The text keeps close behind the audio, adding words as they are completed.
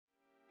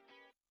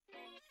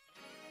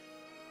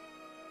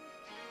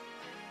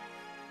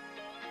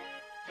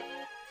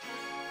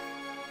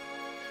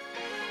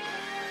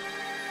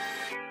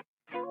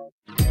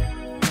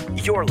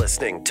You're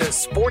listening to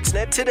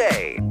Sportsnet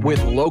Today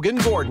with Logan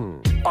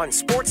Gordon on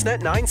Sportsnet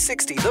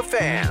 960 The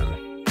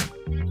Fan.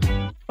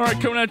 All right,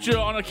 coming at you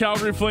on a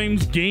Calgary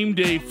Flames game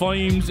day.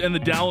 Flames and the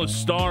Dallas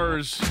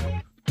Stars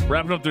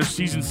wrapping up their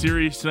season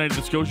series tonight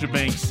at the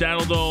Scotiabank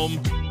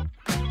Saddledome.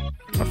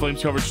 Our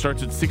Flames coverage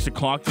starts at 6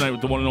 o'clock tonight with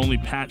the one and only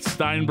Pat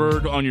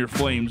Steinberg on your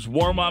Flames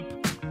warm-up.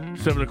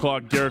 7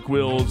 o'clock, Derek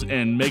Wills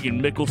and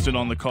Megan Mickelson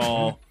on the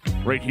call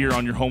right here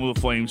on your home of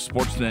the Flames,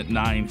 Sportsnet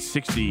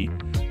 960,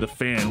 The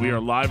Fan. We are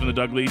live in the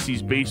Doug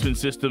Lacey's Basement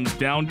Systems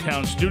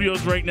downtown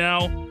studios right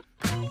now.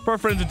 For our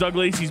friends at Doug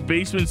Lacey's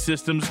Basement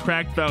Systems,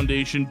 cracked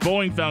foundation,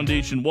 bowing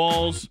foundation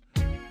walls.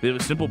 They have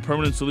a simple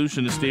permanent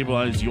solution to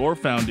stabilize your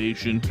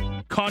foundation.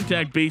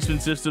 Contact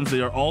Basement Systems.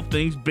 They are all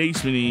things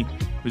basement-y.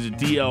 Visit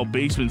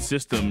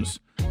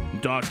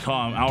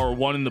dlbasementsystems.com. Hour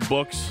one in the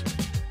books,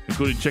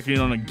 including checking in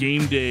on a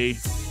game day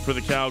for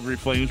the Calgary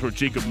Flames, where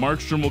Jacob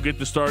Markstrom will get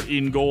the start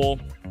in goal.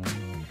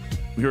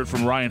 We heard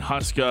from Ryan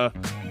Huska,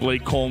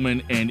 Blake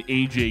Coleman, and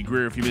AJ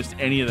Greer. If you missed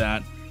any of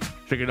that,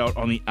 check it out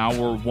on the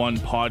Hour One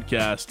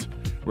podcast,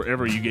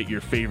 wherever you get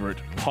your favorite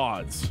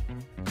pods.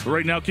 But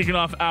right now, kicking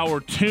off Hour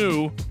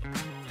Two,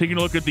 taking a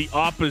look at the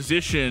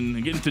opposition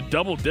and getting to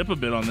double dip a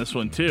bit on this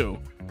one too.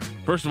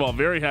 First of all,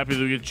 very happy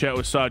that we get to chat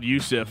with Saad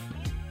Yousuf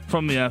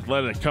from The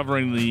Athletic,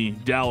 covering the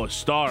Dallas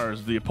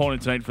Stars, the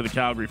opponent tonight for the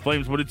Calgary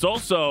Flames. But it's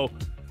also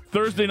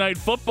Thursday night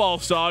football,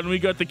 Saad, and we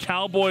got the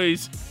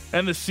Cowboys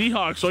and the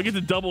Seahawks, so I get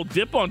to double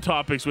dip on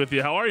topics with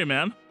you. How are you,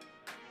 man?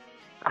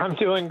 I'm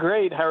doing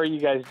great. How are you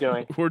guys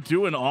doing? We're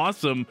doing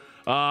awesome.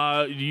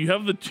 You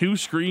have the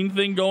two-screen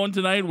thing going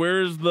tonight.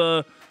 Where is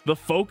the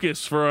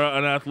focus for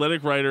an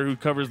athletic writer who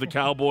covers the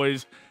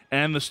Cowboys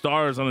and the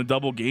Stars on a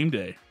double game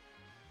day?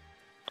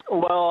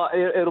 Well,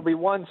 it'll be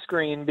one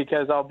screen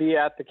because I'll be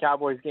at the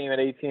Cowboys game at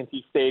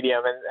AT&T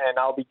Stadium, and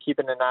I'll be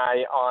keeping an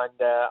eye on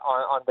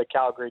the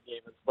Calgary game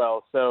as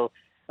well. So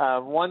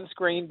one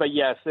screen, but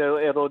yes,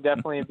 it'll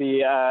definitely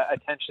be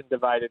attention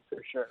divided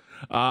for sure.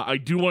 I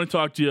do want to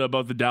talk to you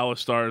about the Dallas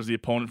Stars, the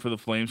opponent for the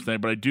Flames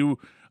tonight, but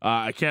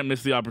I can't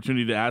miss the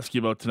opportunity to ask you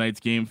about tonight's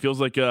game.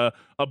 Feels like a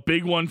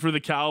big one for the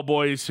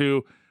Cowboys,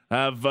 who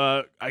have,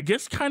 I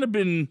guess, kind of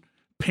been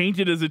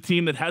painted as a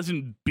team that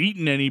hasn't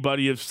beaten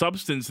anybody of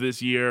substance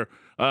this year,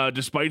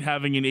 despite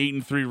having an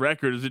 8-3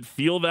 record. Does it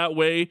feel that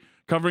way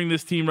covering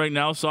this team right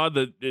now, Saad,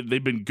 that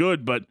they've been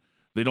good, but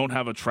they don't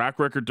have a track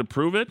record to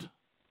prove it?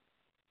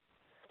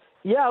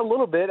 Yeah, a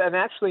little bit. And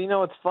actually,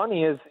 what's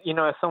funny is,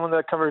 as someone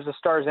that covers the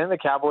Stars and the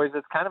Cowboys,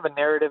 it's kind of a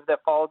narrative that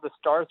followed the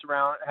Stars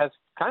around, has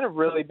kind of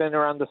really been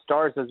around the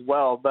Stars as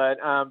well. But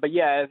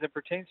yeah, as it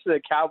pertains to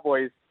the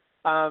Cowboys,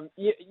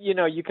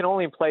 you can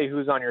only play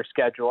who's on your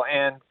schedule.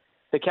 And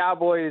the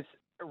Cowboys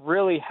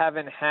really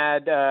haven't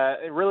had a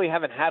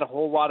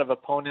whole lot of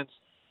opponents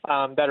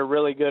that are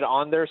really good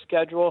on their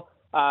schedule.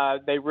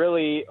 They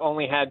really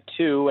only had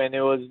two, and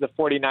it was the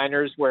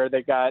 49ers where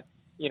they got,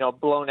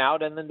 blown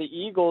out, and then the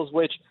Eagles,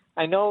 which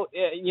I know,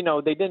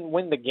 they didn't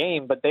win the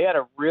game, but they had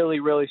a really,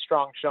 really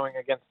strong showing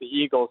against the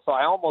Eagles. So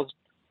I almost,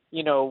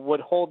 would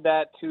hold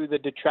that to the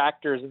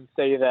detractors and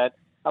say that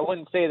I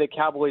wouldn't say the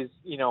Cowboys,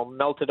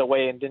 melted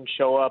away and didn't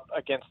show up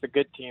against the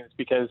good teams,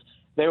 because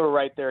they were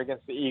right there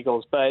against the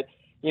Eagles. But,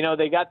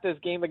 they got this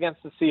game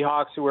against the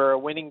Seahawks, who are a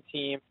winning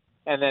team.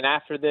 And then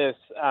after this,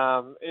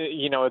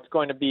 it's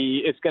going to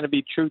be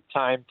truth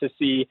time to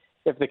see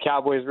if the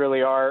Cowboys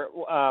really are,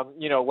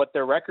 what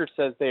their record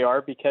says they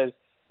are, because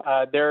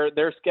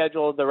their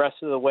schedule the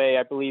rest of the way,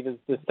 I believe, is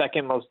the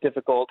second most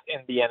difficult in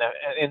the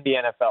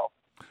NFL.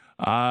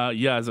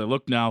 As I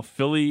look now,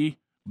 Philly,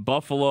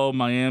 Buffalo,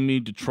 Miami,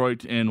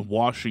 Detroit, and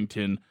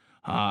Washington.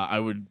 I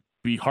would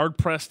be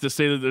hard-pressed to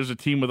say that there's a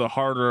team with a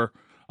harder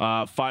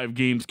 5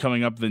 games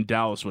coming up than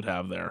Dallas would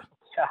have there.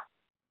 Yeah,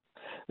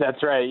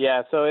 that's right.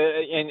 Yeah, so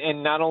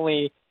and not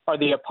only are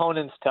the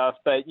opponents tough,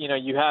 but,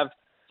 you have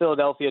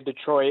Philadelphia,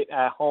 Detroit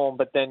at home,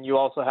 but then you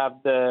also have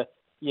the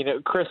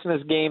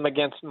Christmas game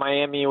against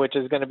Miami, which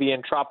is going to be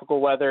in tropical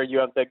weather. You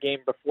have the game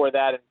before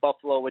that in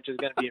Buffalo, which is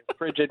going to be in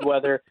frigid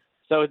weather.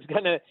 So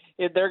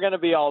they're going to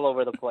be all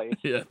over the place.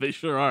 Yeah, they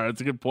sure are.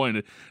 That's a good point.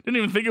 I didn't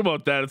even think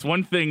about that. It's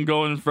one thing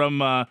going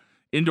from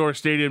indoor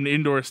stadium to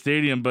indoor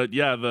stadium, but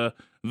yeah,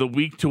 the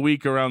week to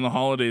week around the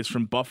holidays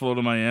from Buffalo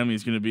to Miami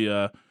is going to be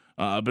a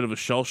bit of a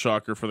shell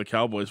shocker for the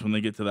Cowboys when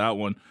they get to that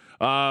one.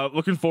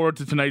 Looking forward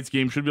to tonight's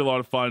game. Should be a lot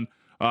of fun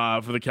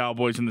for the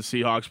Cowboys and the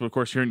Seahawks. But of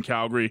course, here in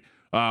Calgary,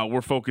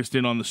 we're focused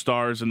in on the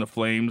Stars and the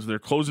Flames. They're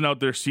closing out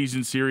their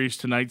season series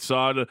tonight,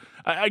 Saad.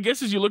 I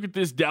guess as you look at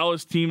this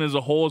Dallas team as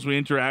a whole, as we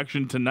enter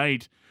action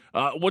tonight,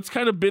 what's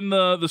kind of been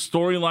the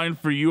storyline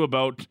for you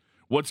about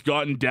what's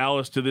gotten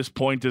Dallas to this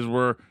point as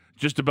we're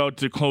just about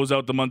to close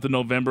out the month of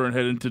November and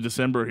head into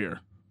December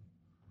here?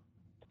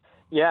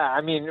 Yeah,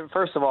 I mean,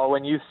 first of all,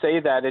 when you say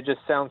that, it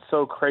just sounds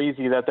so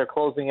crazy that they're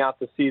closing out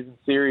the season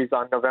series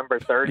on November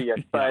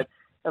 30th. Yeah.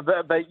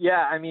 But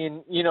yeah, I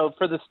mean,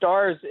 for the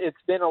Stars, it's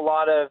been a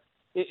lot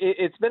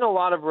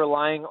of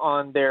relying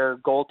on their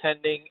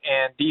goaltending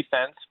and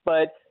defense,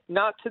 but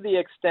not to the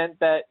extent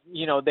that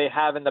they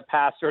have in the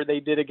past, or they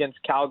did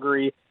against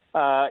Calgary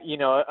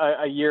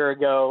a year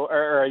ago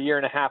or a year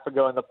and a half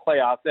ago in the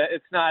playoffs.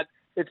 It's not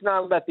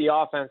that the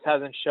offense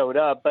hasn't showed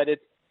up, but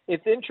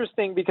it's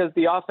interesting because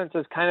the offense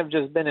has kind of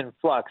just been in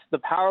flux. The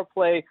power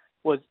play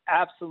was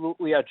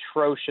absolutely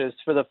atrocious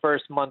for the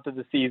first month of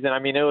the season. I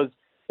mean, it was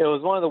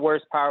one of the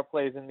worst power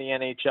plays in the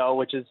NHL,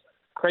 which is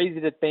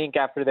crazy to think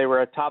after they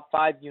were a top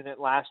 5 unit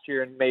last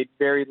year and made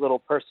very little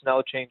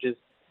personnel changes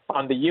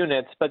on the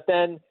units. But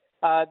then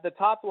the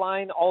top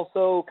line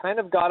also kind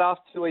of got off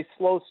to a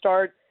slow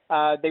start.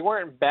 They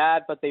weren't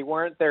bad, but they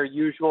weren't their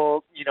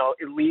usual,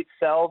 elite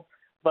selves.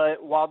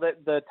 But while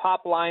the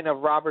top line of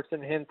Robertson,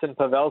 Hintz, and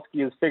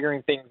Pavelski is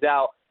figuring things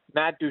out,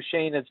 Matt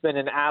Duchene has been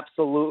an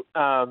absolute,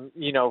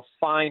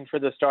 find for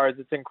the Stars.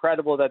 It's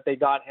incredible that they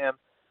got him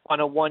on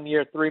a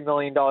 1-year, $3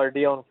 million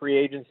deal in free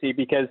agency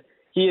because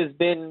he has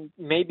been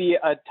maybe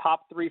a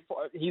top 3.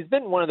 He's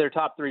been one of their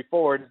top 3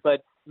 forwards,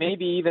 but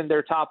maybe even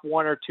their top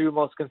 1 or 2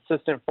 most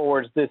consistent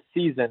forwards this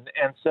season.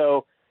 And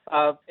so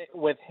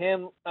with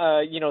him,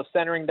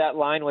 centering that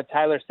line with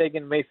Tyler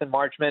Seguin, Mason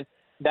Marchment,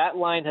 that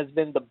line has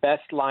been the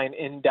best line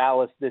in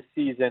Dallas this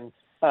season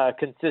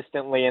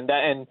consistently. And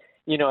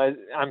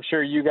I'm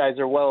sure you guys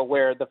are well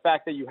aware, the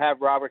fact that you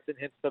have Robertson,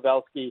 Hintz,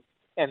 Pavelski,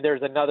 and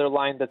there's another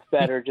line that's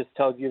better just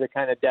tells you the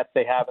kind of depth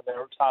they have in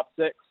their top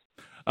 6.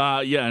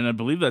 And I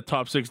believe that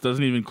top 6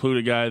 doesn't even include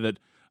a guy that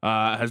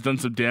has done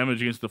some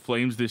damage against the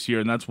Flames this year,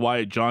 and that's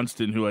Wyatt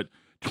Johnston, who at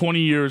 20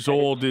 years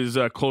old is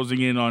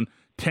closing in on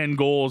 10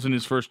 goals in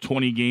his first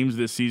 20 games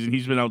this season.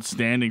 He's been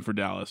outstanding for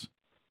Dallas.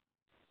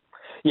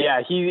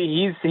 Yeah,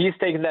 he's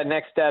taken that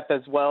next step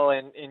as well,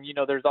 and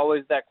there's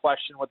always that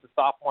question with the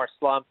sophomore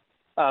slump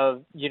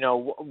of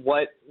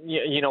what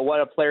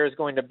a player is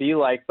going to be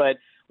like. But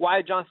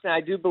Wyatt Johnston,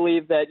 I do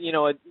believe that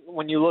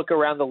when you look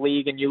around the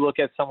league and you look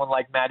at someone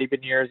like Matty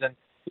Beniers and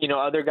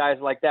other guys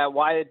like that,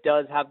 Wyatt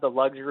does have the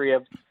luxury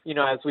of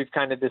as we've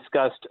kind of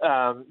discussed,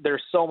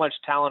 there's so much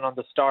talent on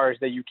the Stars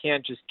that you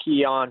can't just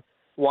key on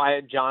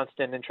Wyatt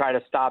Johnston and try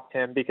to stop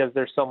him because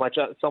there's so much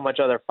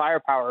other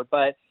firepower.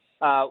 But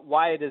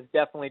Wyatt is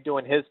definitely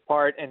doing his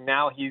part, and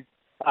now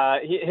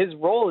his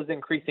role is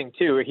increasing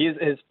too.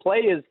 His play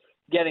is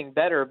getting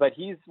better, but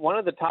he's one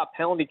of the top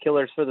penalty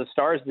killers for the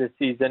Stars this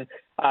season,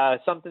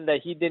 something that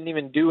he didn't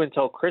even do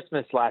until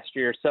Christmas last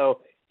year.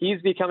 So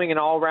he's becoming an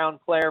all-round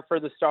player for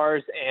the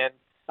Stars, and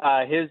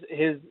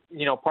his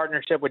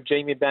partnership with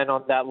Jamie Benn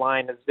on that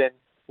line has been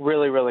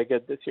really, really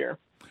good this year.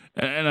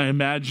 And I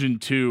imagine,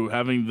 too,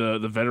 having the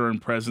veteran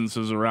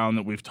presences around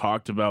that we've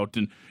talked about,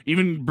 and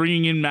even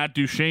bringing in Matt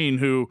Duchene,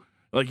 who,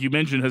 like you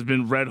mentioned, has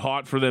been red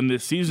hot for them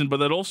this season, but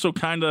that also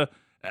kind of,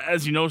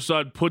 as you know,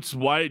 Sud, puts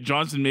Wyatt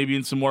Johnston maybe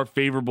in some more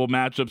favorable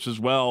matchups as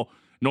well,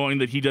 knowing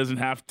that he doesn't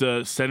have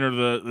to center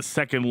the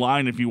second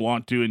line if you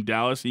want to in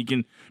Dallas. He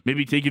can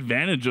maybe take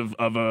advantage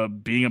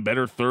of being a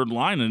better third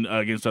line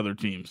against other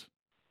teams.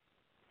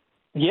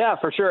 Yeah,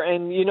 for sure.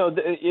 And,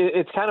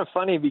 it's kind of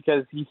funny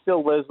because he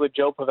still lives with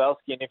Joe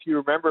Pavelski. And if you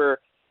remember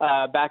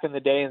back in the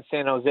day in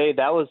San Jose,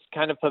 that was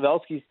kind of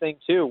Pavelski's thing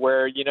too,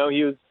 where,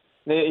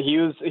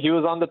 he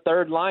was on the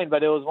third line,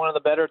 but it was one of the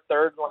better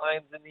third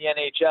lines in the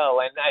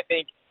NHL. And I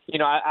think,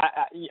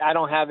 I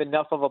don't have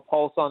enough of a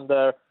pulse on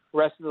the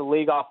rest of the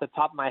league off the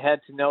top of my head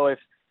to know if,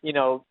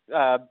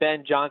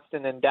 Ben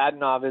Johnston and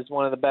Dadonov is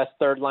one of the best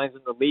third lines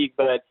in the league.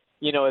 But,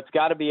 it's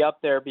got to be up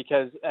there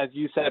because, as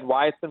you said,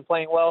 Wyatt's been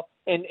playing well.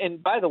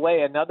 And by the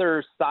way,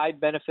 another side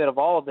benefit of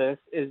all of this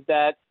is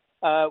that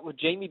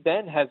Jamie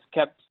Benn has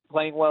kept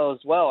playing well as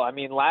well. I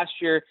mean, last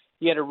year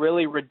he had a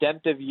really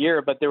redemptive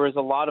year, but there was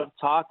a lot of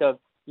talk of,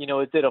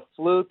 is it a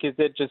fluke? Is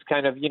it just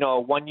kind of, a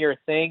 1-year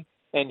thing?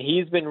 And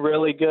he's been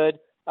really good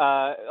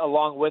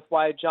along with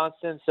Wyatt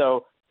Johnston.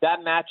 So that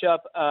matchup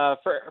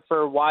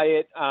for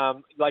Wyatt,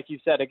 like you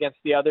said, against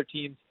the other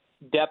team's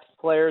depth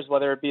players,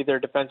 whether it be their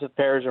defensive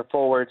pairs or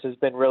forwards, has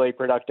been really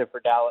productive for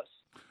Dallas.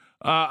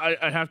 I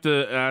have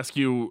to ask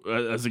you,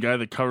 as a guy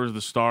that covers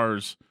the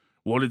Stars,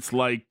 what it's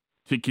like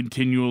to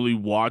continually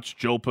watch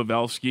Joe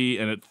Pavelski,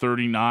 and at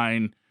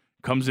 39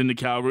 comes into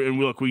Calgary. And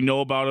look, we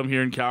know about him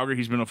here in Calgary.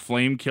 He's been a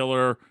flame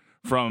killer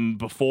from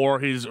before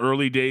his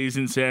early days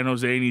in San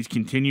Jose, and he's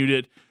continued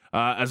it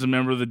as a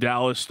member of the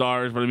Dallas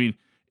Stars. But I mean,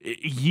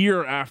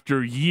 year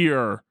after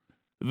year,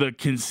 the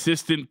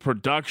consistent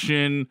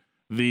production,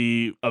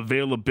 the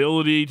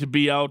availability to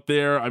be out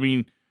there. I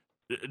mean,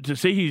 to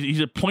say he's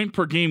a point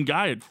per game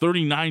guy at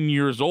 39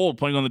 years old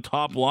playing on the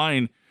top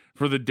line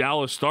for the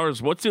Dallas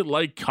Stars. What's it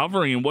like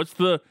covering, and what's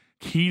the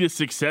key to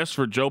success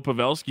for Joe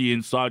Pavelski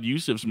in Saad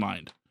Yousuf's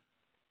mind?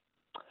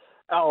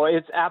 Oh,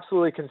 it's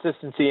absolutely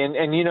consistency. And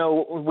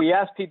we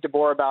asked Pete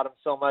DeBoer about him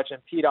so much,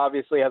 and Pete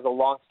obviously has a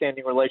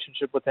long-standing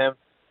relationship with him.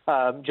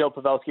 Joe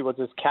Pavelski was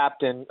his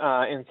captain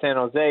in San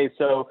Jose.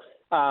 So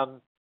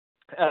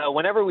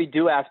whenever we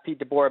do ask Pete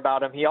DeBoer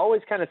about him, he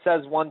always kind of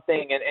says one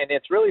thing, and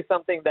it's really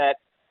something that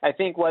I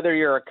think whether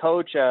you're a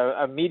coach,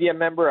 a media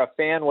member, a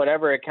fan,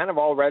 whatever, it kind of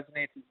all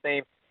resonates the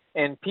same.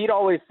 And Pete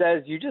always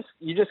says you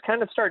just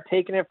kind of start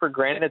taking it for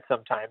granted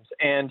sometimes,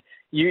 and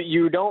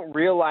you don't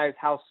realize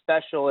how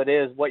special it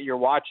is what you're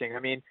watching. I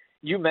mean,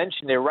 you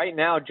mentioned it right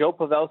now. Joe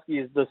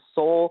Pavelski is the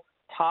sole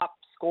top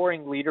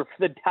scoring leader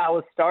for the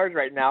Dallas Stars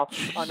right now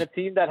on a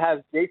team that has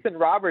Jason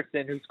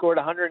Robertson, who scored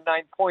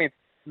 109 points,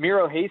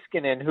 Miro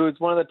Heiskanen, who is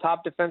one of the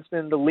top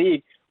defensemen in the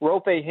league,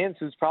 Roope Hintz,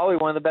 who's probably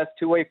one of the best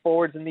two-way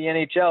forwards in the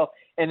NHL,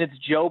 and it's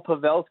Joe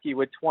Pavelski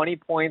with 20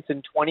 points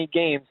in 20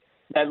 games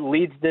that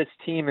leads this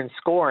team in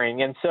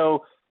scoring. And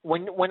so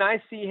when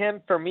I see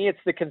him, for me, it's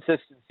the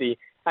consistency.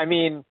 I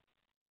mean,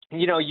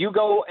 you know, you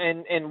go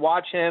and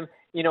watch him.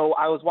 You know,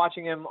 I was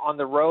watching him on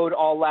the road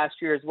all last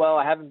year as well.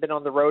 I haven't been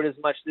on the road as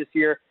much this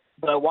year,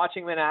 but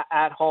watching him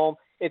at home,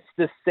 it's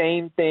the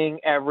same thing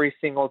every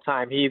single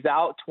time. He's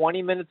out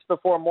 20 minutes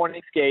before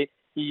morning skate.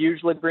 He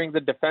usually brings a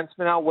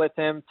defenseman out with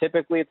him.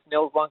 Typically, it's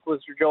Nils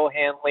Lundkvist or Joel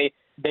Hanley.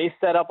 They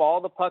set up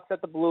all the pucks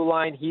at the blue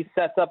line. He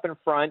sets up in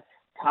front.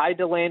 Ty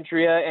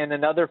Dellandrea and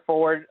another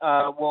forward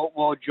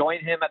will join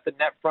him at the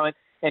net front,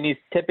 and he's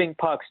tipping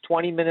pucks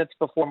 20 minutes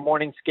before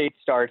morning skate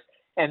starts.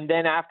 And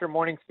then after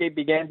morning skate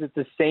begins, it's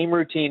the same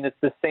routine. It's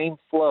the same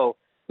flow.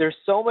 There's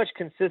so much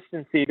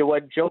consistency to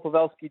what Joe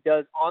Pavelski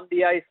does on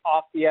the ice,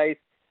 off the ice,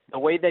 the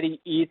way that he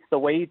eats, the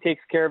way he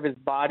takes care of his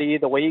body,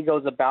 the way he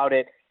goes about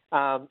it.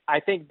 I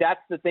think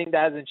that's the thing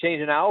that hasn't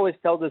changed. And I always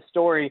tell this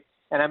story,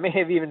 and I may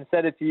have even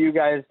said it to you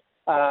guys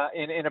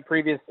in a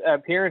previous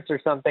appearance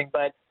or something,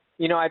 but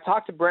you know, I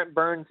talked to Brent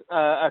Burns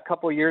a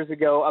couple of years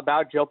ago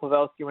about Joe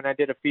Pavelski when I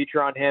did a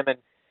feature on him,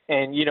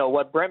 and you know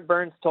what Brent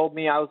Burns told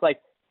me. I was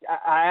like,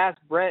 I asked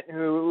Brent,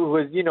 who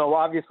was, you know,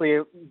 obviously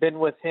been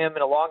with him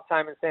in a long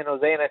time in San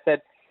Jose, and I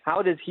said,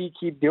 how does he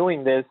keep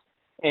doing this?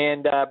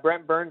 And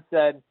Brent Burns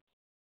said,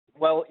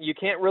 well, you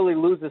can't really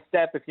lose a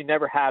step if you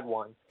never had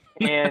one.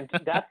 And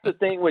that's the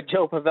thing with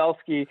Joe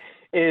Pavelski,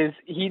 is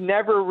he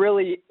never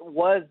really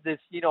was this,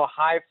 you know,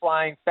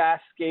 high-flying,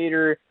 fast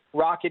skater,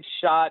 rocket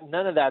shot,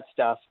 none of that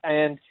stuff.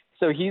 And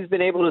so he's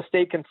been able to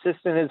stay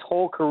consistent his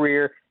whole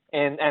career,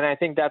 and I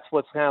think that's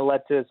what's kind of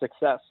led to his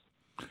success.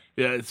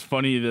 Yeah, it's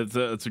funny.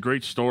 It's a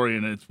great story,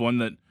 and it's one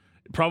that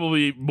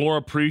probably more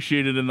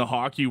appreciated in the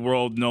hockey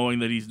world, knowing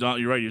that he's not,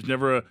 you're right, he's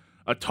never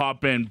a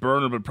top-end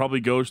burner, but probably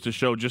goes to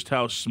show just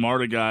how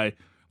smart a guy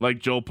like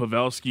Joe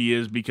Pavelski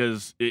is,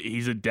 because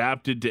he's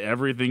adapted to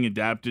everything,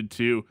 adapted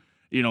to,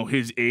 you know,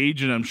 his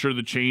age, and I'm sure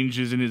the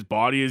changes in his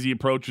body as he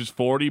approaches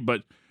 40,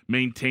 but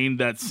maintained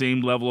that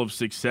same level of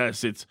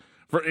success. It's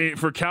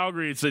for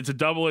Calgary, it's a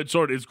double-edged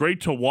sword. It's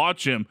great to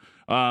watch him,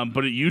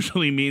 but it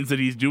usually means that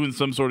he's doing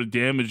some sort of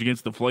damage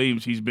against the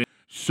Flames. He's been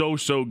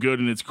so good,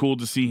 and it's cool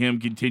to see him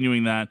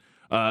continuing that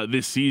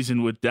this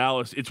season with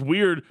Dallas. It's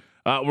weird.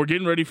 We're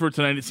getting ready for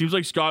tonight. It seems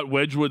like Scott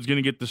Wedgwood's going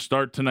to get the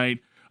start tonight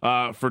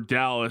for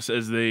Dallas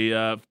as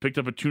they picked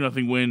up a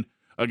 2-0 win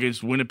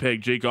against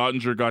Winnipeg. Jake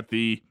Ottinger got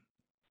the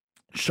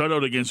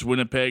shutout against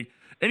Winnipeg.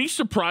 Any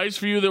surprise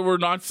for you that we're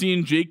not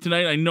seeing Jake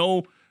tonight? I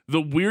know the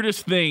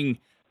weirdest thing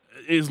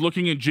is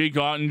looking at Jake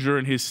Ottinger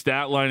and his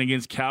stat line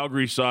against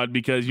Calgary, Sod,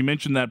 because you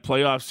mentioned that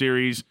playoff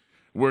series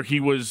where he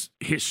was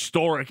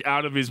historic,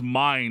 out of his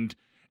mind,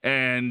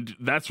 and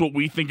that's what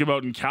we think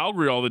about in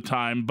Calgary all the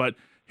time, but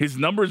his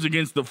numbers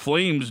against the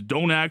Flames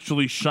don't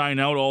actually shine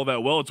out all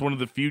that well. It's one of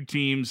the few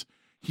teams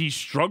he's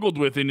struggled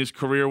with in his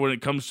career when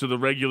it comes to the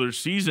regular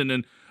season,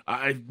 and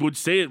I would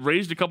say it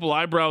raised a couple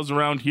eyebrows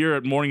around here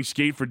at morning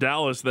skate for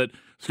Dallas that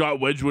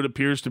Scott Wedgwood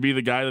appears to be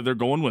the guy that they're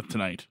going with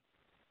tonight.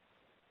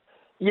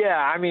 Yeah,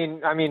 I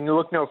mean,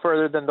 look no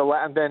further than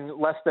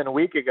less than a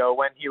week ago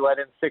when he let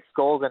in 6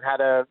 goals and had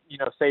a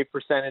save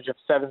percentage of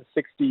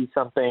 760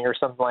 something or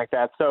something like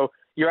that. So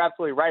you're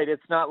absolutely right.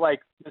 It's not like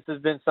this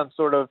has been some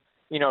sort of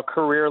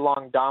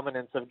career-long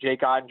dominance of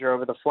Jake Ottinger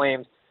over the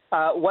Flames.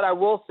 What I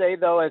will say,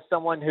 though, as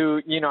someone who,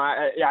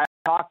 I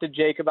talked to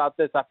Jake about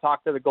this. I've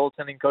talked to the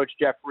goaltending coach,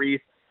 Jeff Reese.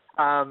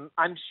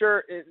 I'm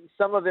sure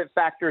some of it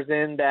factors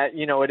in that,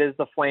 it is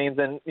the Flames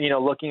and,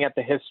 looking at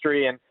the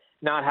history and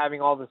not having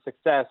all the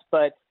success.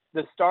 But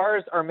the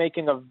Stars are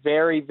making a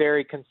very,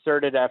 very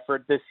concerted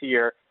effort this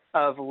year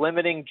of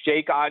limiting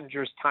Jake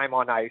Ottinger's time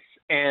on ice.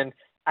 And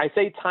I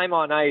say time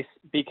on ice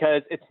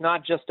because it's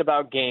not just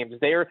about games.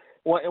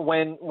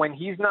 When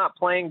he's not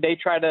playing, they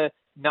try to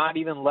not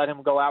even let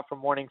him go out for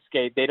morning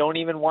skate. They don't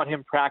even want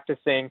him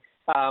practicing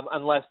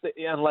unless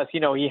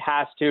he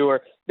has to,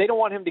 or they don't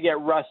want him to get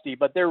rusty,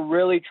 but they're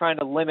really trying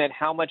to limit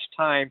how much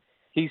time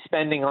he's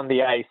spending on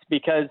the ice,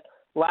 because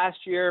last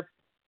year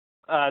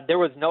there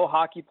was no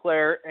hockey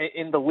player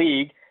in the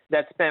league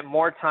that spent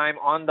more time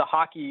on the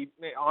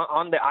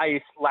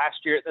ice last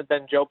year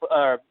than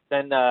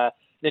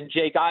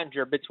Jake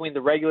Ottinger between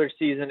the regular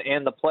season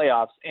and the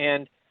playoffs.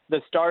 And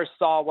the Stars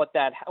saw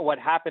what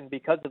happened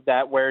because of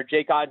that, where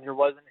Jake Ottinger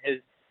wasn't his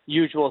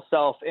usual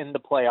self in the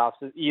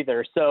playoffs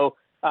either. So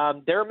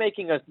they're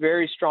making a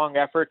very strong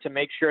effort to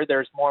make sure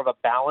there's more of a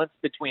balance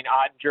between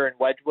Ottinger and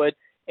Wedgwood.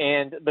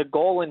 And the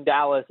goal in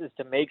Dallas is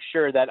to make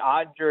sure that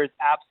Ottinger is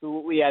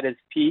absolutely at his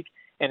peak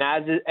and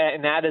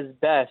at his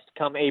best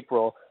come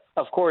April.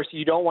 Of course,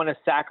 you don't want to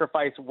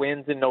sacrifice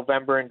wins in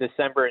November and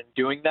December in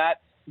doing that.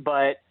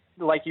 But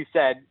like you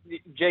said,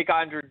 Jake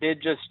Ottinger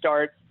did just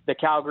start the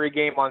Calgary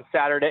game on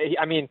Saturday.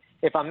 I mean,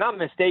 if I'm not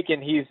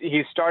mistaken,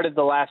 he's started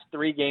the last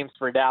 3 games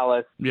for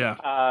Dallas. Yeah.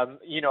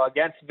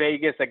 Against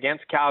Vegas,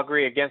 against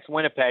Calgary, against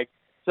Winnipeg.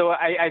 So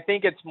I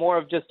think it's more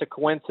of just a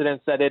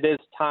coincidence that it is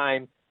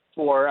time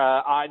for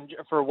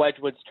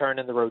Wedgwood's turn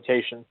in the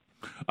rotation.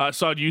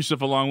 Saad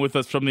Yousuf along with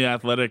us from The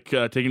Athletic,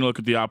 taking a look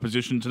at the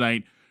opposition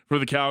tonight for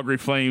the Calgary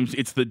Flames.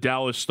 It's the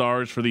Dallas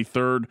Stars for the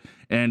third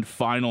and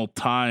final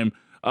time.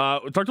 We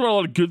talked about a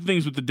lot of good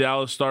things with the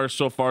Dallas Stars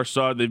so far,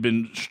 Saad. They've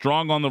been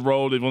strong on the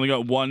road. They've only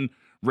got one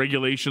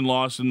regulation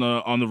loss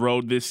on the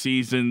road this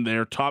season.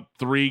 They're top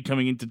 3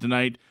 coming into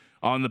tonight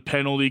on the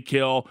penalty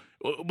kill.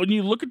 When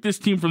you look at this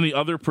team from the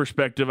other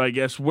perspective, I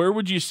guess, where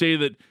would you say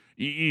that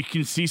you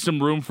can see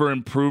some room for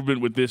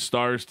improvement with this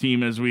Stars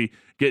team as we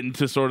get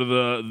into sort of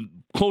the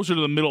closer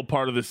to the middle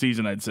part of the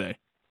season, I'd say?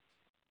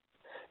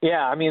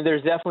 Yeah, I mean,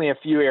 there's definitely a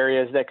few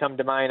areas that come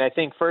to mind. I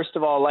think, first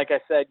of all, like I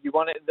said,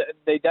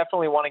 they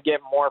definitely want to get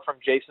more from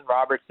Jason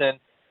Robertson,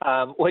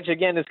 which,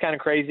 again, is kind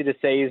of crazy to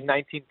say. He's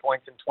 19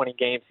 points in 20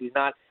 games. He's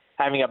not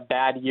having a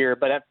bad year,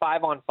 but at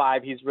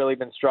 5-on-5, he's really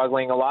been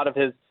struggling. A lot of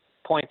his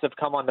points have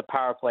come on the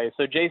power play.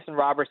 So Jason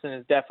Robertson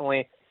is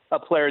definitely a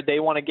player they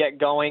want to get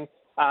going.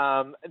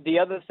 The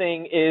other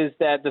thing is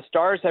that the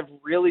Stars have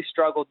really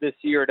struggled this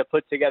year to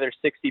put together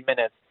 60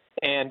 minutes.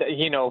 And,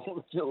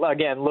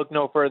 again, look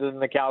no further than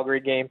the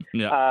Calgary game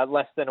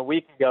less than a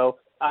week ago.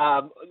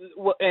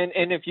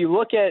 And if you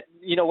look at,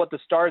 what the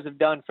Stars have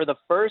done for the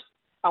first,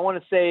 I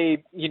want to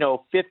say,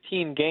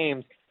 15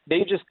 games,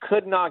 they just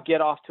could not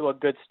get off to a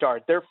good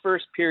start. Their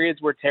first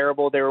periods were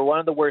terrible. They were one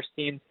of the worst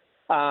teams,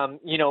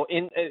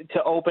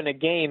 to open a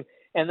game.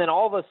 And then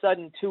all of a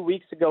sudden, 2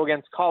 weeks ago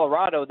against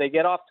Colorado, they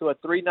get off to a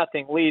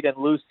 3-0 lead and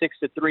lose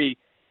 6-3.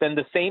 Then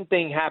the same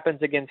thing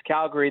happens against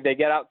Calgary. They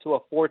get out to a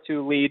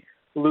 4-2 lead,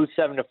 lose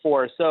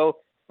 7-4. So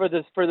for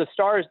the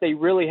Stars, they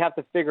really have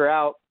to figure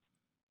out,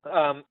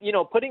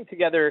 putting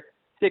together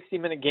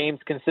 60-minute games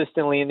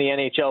consistently in the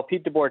NHL.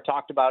 Pete DeBoer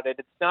talked about it.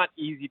 It's not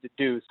easy to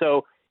do.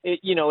 So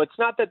it's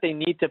not that they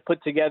need to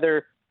put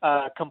together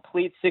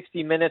complete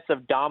 60 minutes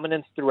of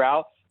dominance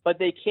throughout, but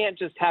they can't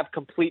just have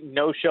complete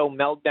no-show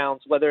meltdowns,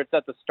 whether it's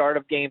at the start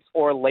of games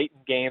or late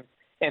in games.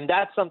 And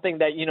that's something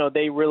that,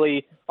 they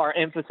really are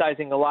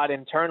emphasizing a lot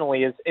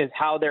internally is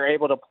how they're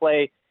able to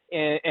play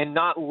and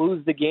not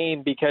lose the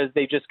game because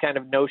they just kind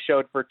of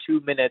no-showed for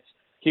 2 minutes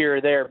here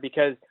or there,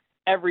 because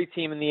every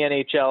team in the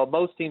NHL,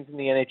 most teams in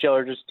the NHL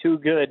are just too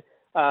good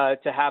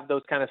to have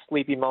those kind of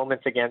sleepy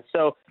moments against.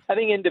 So I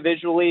think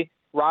individually,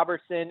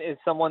 Robertson is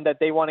someone that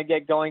they want to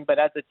get going, but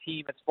as a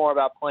team, it's more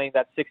about playing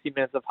that 60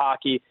 minutes of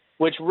hockey,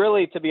 which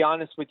really, to be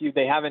honest with you,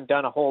 they haven't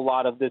done a whole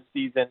lot of this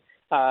season.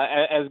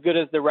 As good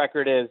as the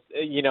record is,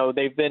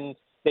 they've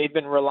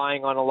been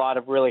relying on a lot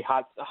of really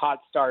hot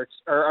spurts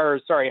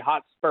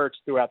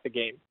throughout the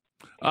game.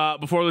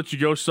 Before I let you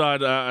go,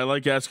 Saad, I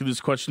like asking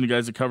this question to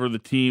guys that cover the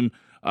team.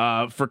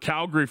 For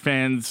Calgary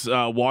fans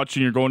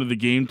watching or going to the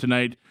game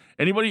tonight,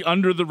 anybody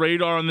under the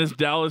radar on this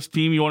Dallas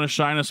team you want to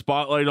shine a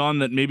spotlight on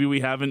that maybe we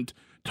haven't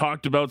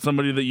talked about,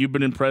 somebody that you've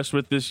been impressed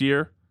with this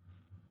year?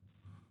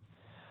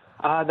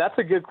 That's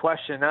a good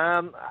question.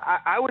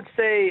 I would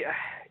say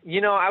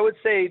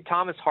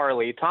Thomas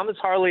Harley. Thomas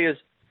Harley is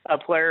a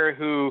player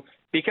who,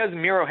 because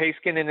Miro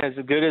Heiskanen is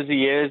as good as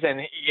he is,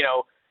 and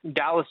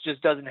Dallas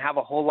just doesn't have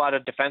a whole lot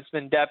of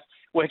defenseman depth,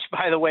 which,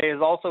 by the way, is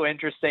also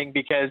interesting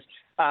because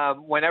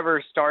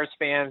whenever Stars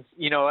fans,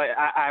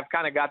 I've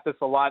kind of got this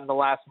a lot in the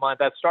last month,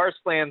 as Stars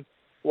fans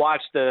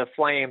watch the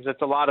Flames,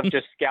 it's a lot of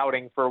just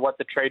scouting for what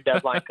the trade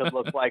deadline could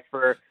look like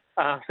for.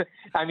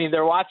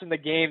 They're watching the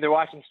game, they're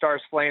watching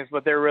Stars Flames,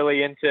 but they're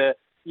really into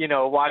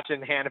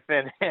watching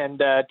Hanifin and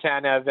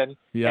Tanev and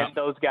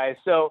those guys.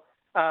 So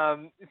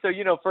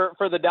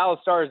for the Dallas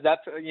Stars,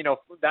 that's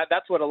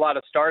what a lot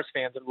of Stars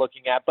fans are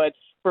looking at. But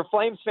for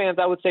Flames fans,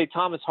 I would say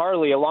Thomas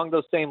Harley, along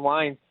those same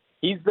lines,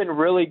 he's been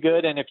really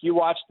good. And if you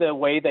watch the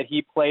way that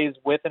he plays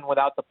with and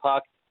without the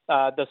puck,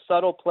 the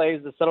subtle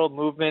plays, the subtle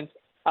movements,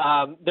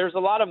 there's a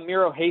lot of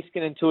Miro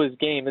Heiskanen to his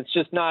game. It's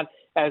just not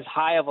as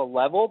high of a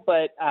level,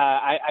 but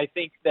I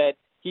think that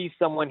he's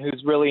someone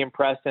who's really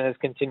impressed and has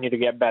continued to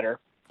get better.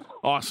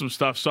 Awesome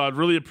stuff, Saad.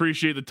 Really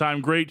appreciate the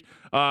time. Great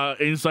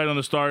insight on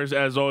the Stars,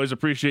 as always.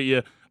 Appreciate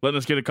you letting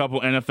us get a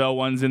couple NFL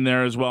ones in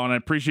there as well, and I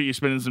appreciate you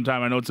spending some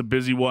time. I know it's a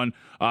busy one.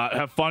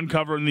 Have fun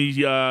covering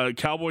the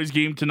Cowboys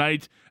game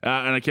tonight,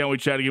 and I can't wait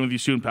to chat again with you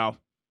soon, pal.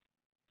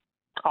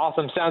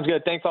 Awesome. Sounds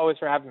good. Thanks always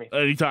for having me.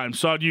 Anytime.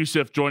 Saad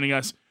Yousuf joining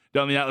us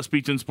down the Atlas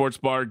Pizza and Sports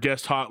Bar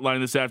guest hotline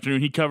this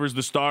afternoon. He covers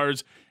the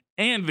Stars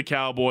and the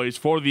Cowboys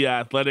for The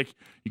Athletic.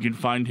 You can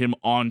find him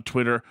on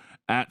Twitter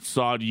at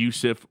Saad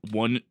Yousuf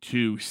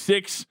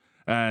 126,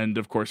 and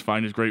of course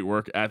find his great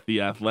work at The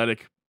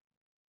Athletic.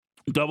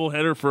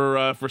 Doubleheader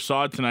for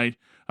Saad tonight.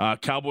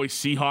 Cowboys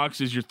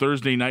Seahawks is your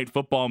Thursday night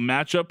football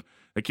matchup.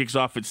 It kicks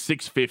off at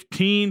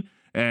 6:15,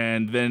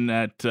 and then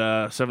at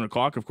 7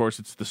 o'clock, of course,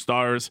 it's the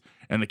Stars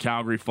and the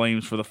Calgary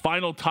Flames for the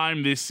final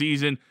time this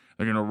season.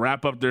 They're going to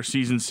wrap up their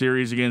season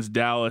series against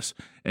Dallas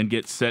and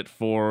get set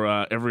for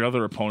every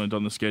other opponent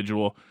on the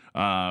schedule.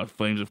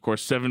 Flames, of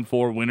course,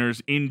 7-4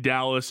 winners in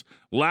Dallas.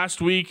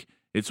 Last week,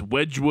 it's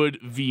Wedgwood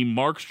v.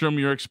 Markstrom,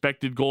 your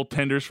expected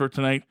goaltenders for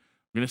tonight.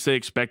 I'm going to say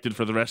expected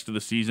for the rest of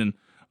the season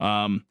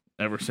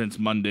ever since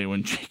Monday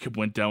when Jacob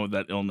went down with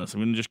that illness.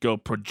 I'm going to just go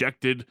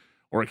projected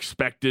or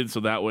expected, so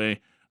that way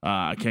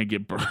I can't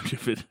get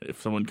burned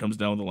if someone comes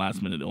down with a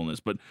last-minute illness.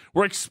 But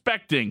we're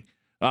expecting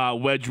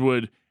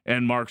Wedgwood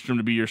and Markstrom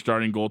to be your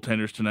starting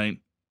goaltenders tonight.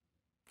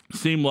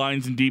 Same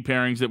lines and deep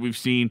pairings that we've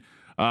seen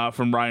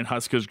from Ryan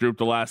Huska's group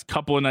the last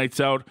couple of nights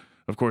out.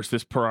 Of course,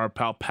 this per our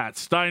pal Pat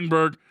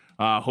Steinberg,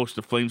 host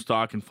of Flames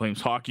Talk and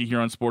Flames Hockey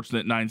here on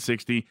Sportsnet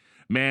 960.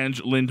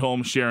 Mange,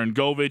 Lindholm, Sharon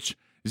Govich,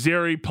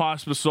 Zary,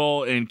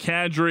 Pospisil, and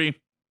Kadri.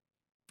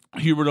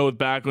 Huberdeau with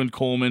Backlund,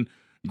 Coleman,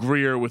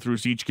 Greer with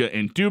Ruzicka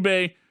and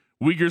Dubé.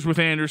 Uyghurs with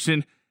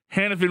Anderson,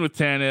 Hanifin with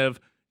Tanev,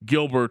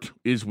 Gilbert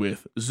is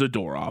with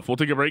Zadorov. We'll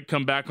take a break,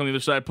 come back on the other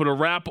side, put a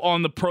wrap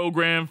on the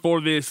program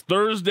for this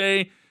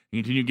Thursday,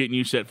 and continue getting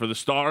you set for the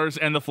Stars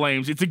and the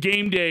Flames. It's a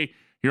game day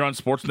here on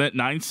Sportsnet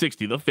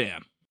 960, The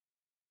Fan.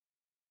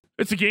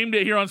 It's a game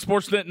day here on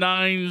Sportsnet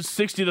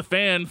 960, The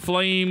Fan.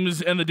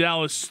 Flames and the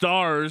Dallas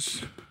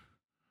Stars.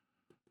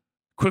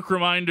 Quick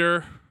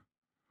reminder,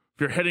 if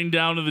you're heading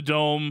down to the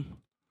Dome,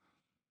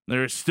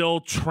 there is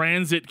still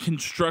transit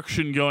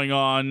construction going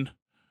on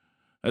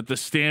at the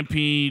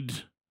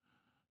Stampede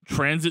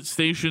transit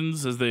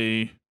stations as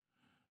they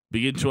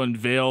begin to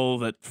unveil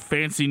that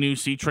fancy new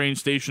C-Train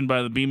station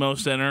by the BMO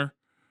Center.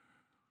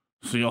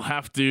 So you'll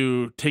have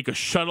to take a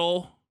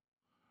shuttle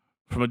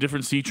from a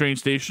different C-Train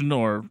station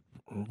or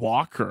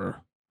walk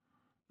or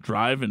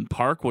drive and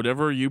park,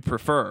 whatever you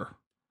prefer.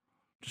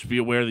 Just be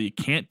aware that you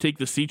can't take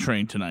the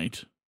C-Train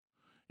tonight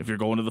if you're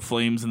going to the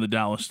Flames and the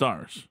Dallas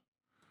Stars.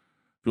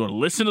 If you want to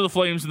listen to the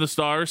Flames and the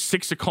Stars,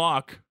 6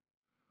 o'clock,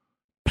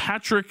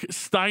 Patrick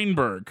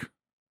Steinberg.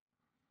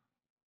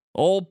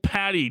 Old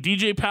Patty,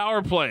 DJ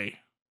Power Play.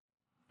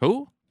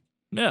 Who?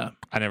 Yeah.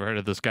 I never heard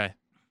of this guy.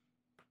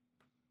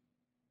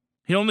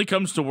 He only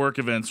comes to work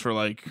events for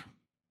like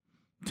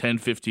 10,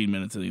 15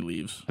 minutes and he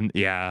leaves. And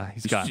yeah,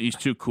 He's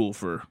too cool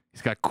for...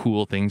 He's got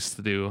cool things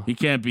to do. He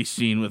can't be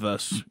seen with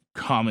us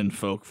common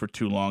folk for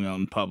too long out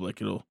in public.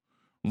 It'll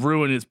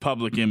ruin his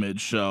public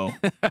image, so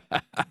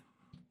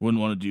wouldn't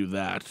want to do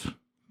that.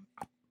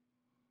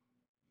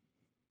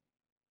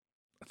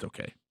 That's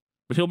okay.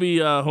 But he'll be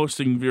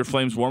hosting your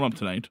Flames warm-up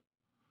tonight.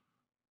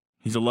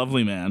 He's a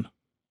lovely man.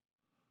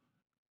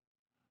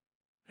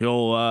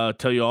 He'll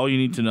tell you all you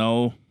need to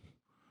know.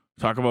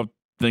 Talk about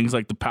things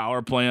like the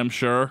power play, I'm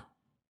sure.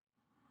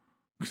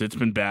 Because it's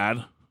been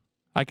bad.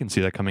 I can see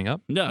that coming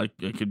up. Yeah,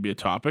 it could be a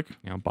topic.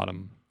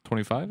 Bottom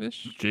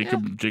 25-ish.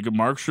 Jacob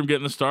Markstrom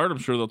getting the start. I'm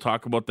sure they'll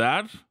talk about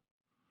that.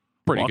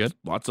 Pretty good.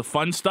 Lots of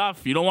fun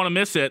stuff. You don't want to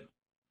miss it.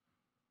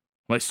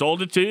 Have I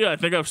sold it to you? I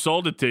think I've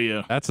sold it to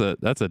you. That's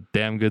a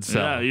damn good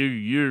sell. Yeah,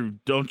 you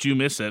don't you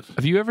miss it.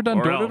 Have you ever done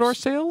Or door-to-door else.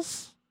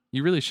 sales?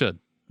 You really should.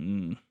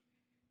 No.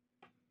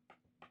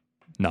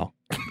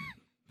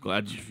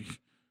 Glad you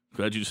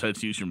decided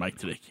to use your mic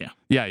today, Cam.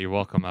 Yeah, you're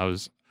welcome. I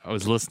was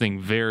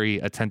listening very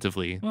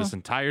attentively this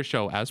entire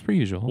show, as per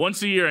usual.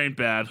 Once a year ain't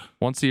bad.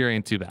 Once a year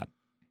ain't too bad.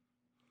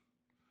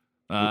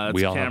 It's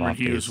We all have Cameron off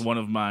Hughes, days. one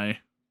of my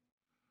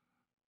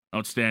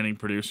outstanding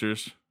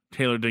producers.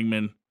 Taylor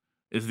Dingman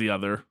is the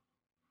other.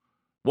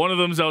 One of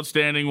them's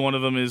outstanding. One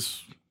of them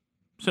is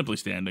simply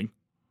standing.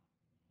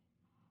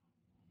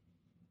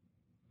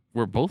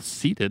 We're both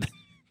seated.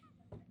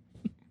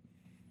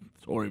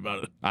 Don't worry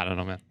about it. I don't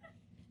know, man.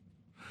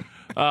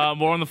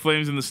 More on the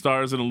Flames and the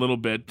Stars in a little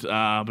bit,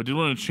 but did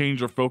want to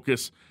change our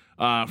focus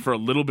for a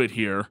little bit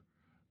here.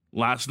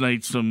 Last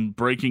night, some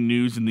breaking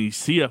news in the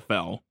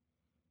CFL.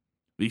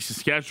 The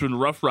Saskatchewan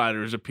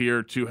Roughriders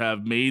appear to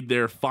have made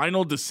their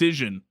final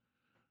decision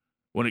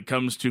when it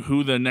comes to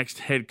who the next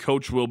head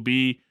coach will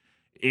be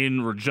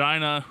in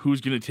Regina, who's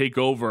going to take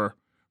over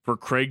for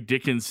Craig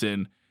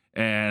Dickinson.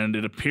 And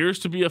it appears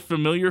to be a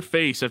familiar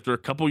face after a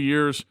couple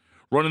years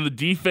running the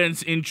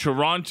defense in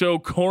Toronto.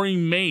 Corey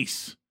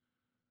Mace,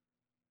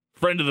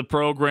 friend of the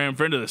program,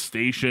 friend of the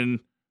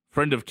station,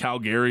 friend of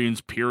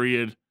Calgarians,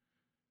 period,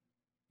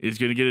 is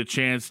going to get a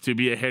chance to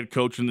be a head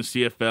coach in the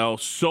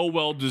CFL. So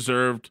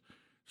well-deserved.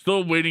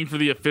 Still waiting for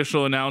the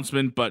official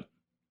announcement, but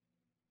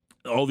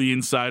all the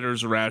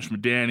insiders, Arash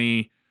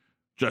Madani,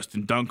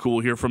 Justin Dunkel, we'll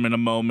hear from in a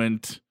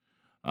moment.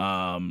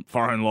 Farhan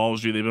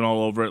Lalji, they've been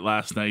all over it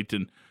last night.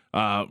 And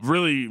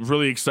really,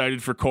 really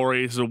excited for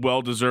Corey. This is a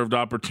well-deserved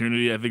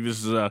opportunity. I think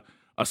this is a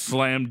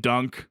slam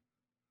dunk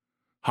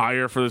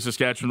hire for the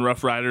Saskatchewan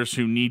Roughriders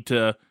who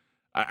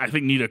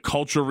need a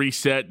culture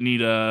reset,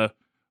 need a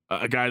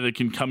guy that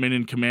can come in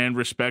and command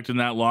respect in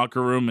that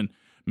locker room. And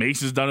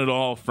Mace has done it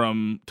all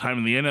from time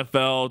in the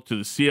NFL to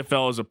the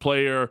CFL as a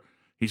player.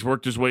 He's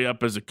worked his way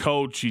up as a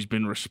coach. He's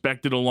been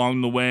respected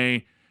along the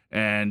way,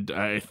 and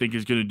I think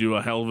he's going to do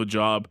a hell of a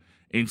job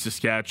in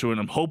Saskatchewan.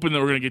 I'm hoping that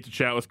we're going to get to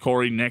chat with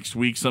Corey next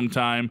week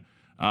sometime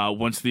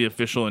once the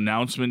official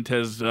announcement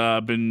has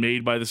been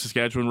made by the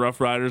Saskatchewan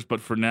Roughriders. But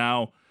for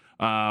now,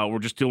 We're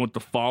just dealing with the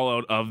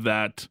fallout of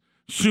that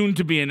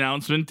soon-to-be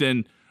announcement.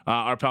 And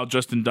our pal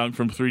Justin Dunk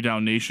from 3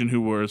 Down Nation,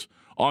 who was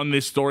on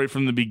this story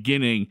from the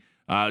beginning,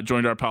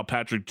 joined our pal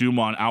Patrick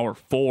Dumont, hour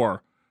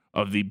 4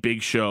 of the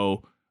Big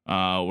Show.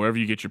 Wherever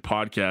you get your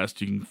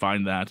podcast, you can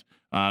find that.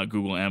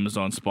 Google,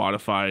 Amazon,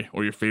 Spotify,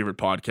 or your favorite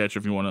podcatcher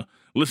if you want to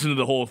listen to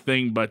the whole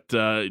thing. But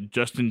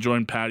Justin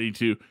joined Patty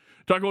to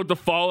talk about the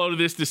fallout of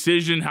this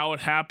decision, how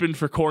it happened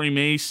for Corey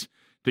Mace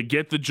to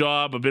get the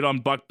job, a bit on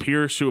Buck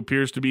Pierce, who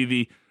appears to be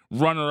the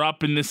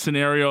runner-up in this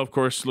scenario. Of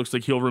course, looks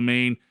like he'll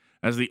remain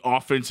as the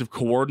offensive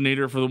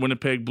coordinator for the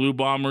Winnipeg Blue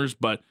Bombers,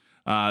 but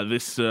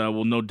this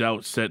will no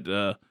doubt set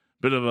a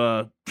bit of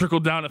a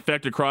trickle-down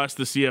effect across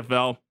the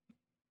CFL.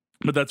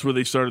 But that's where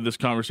they started this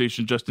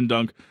conversation. Justin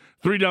Dunk,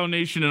 3 Down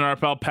Nation, and our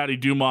pal Patty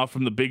Dumas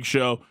from the Big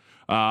Show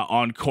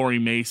on Corey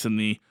Mace and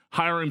the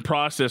hiring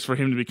process for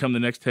him to become the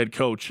next head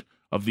coach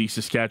of the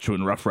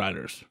Saskatchewan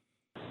Roughriders.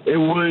 It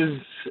was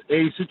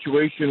a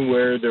situation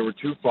where there were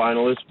 2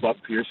 finalists, Buck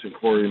Pierce and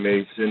Corey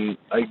Mace, and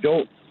I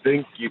don't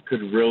think you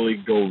could really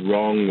go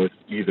wrong with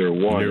either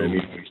one. I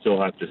mean, we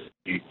still have to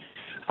see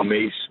how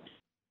Mace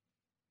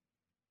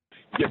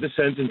get the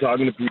sense in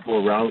talking to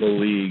people around the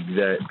league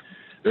that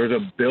there's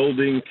a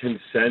building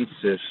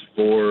consensus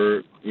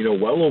for,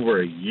 well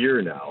over a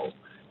year now.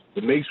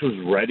 But Mace was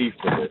ready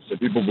for this. So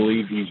people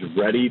believe he's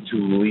ready to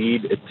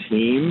lead a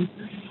team,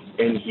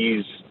 and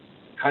he's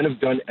kind of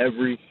done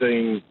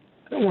everything,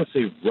 I don't want to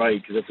say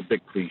right because that's a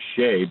bit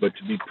cliche, but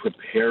to be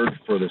prepared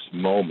for this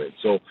moment.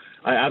 So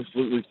I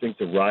absolutely think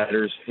the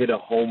Riders hit a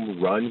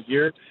home run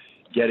here,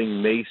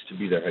 getting Mace to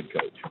be their head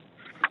coach.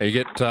 You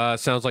get,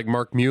 sounds like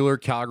Mark Mueller,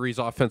 Calgary's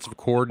offensive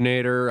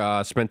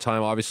coordinator, spent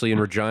time obviously in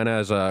Regina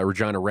as a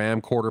Regina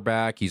Ram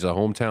quarterback. He's a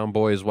hometown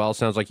boy as well.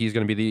 Sounds like he's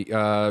going to be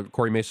the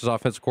Corey Mace's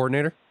offensive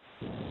coordinator.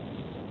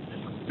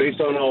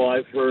 Based on all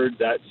I've heard,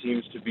 that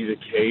seems to be the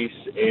case.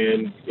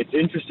 And it's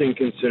interesting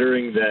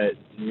considering that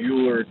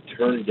Mueller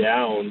turned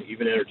down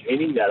even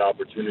entertaining that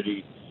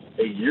opportunity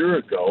a year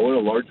ago. And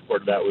a large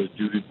part of that was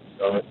due to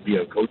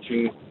the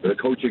coaching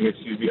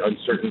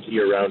uncertainty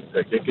around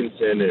Craig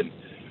Dickinson and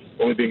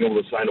only being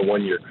able to sign a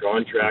 1-year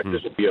contract.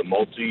 This will be a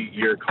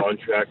multi-year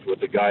contract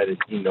with a guy that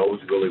he knows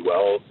really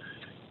well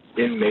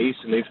in Mace,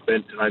 and they've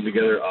spent time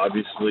together,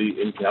 obviously,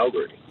 in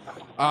Calgary.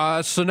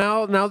 So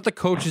now that the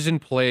coach is in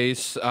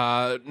place,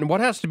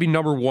 what has to be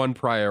number one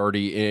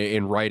priority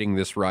in righting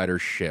this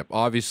Riders ship?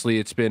 Obviously,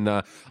 it's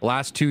been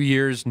last 2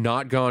 years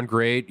not gone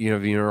great.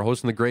 You're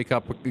hosting the Grey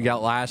Cup you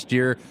got last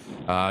year.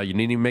 You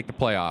didn't even make the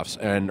playoffs,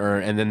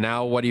 and then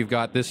now what you've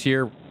got this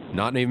year?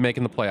 Not even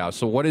making the playoffs.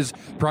 So what is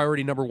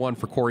priority number one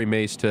for Corey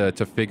Mace to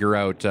figure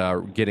out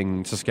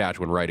getting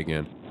Saskatchewan right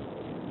again?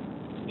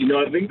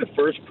 I think the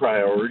first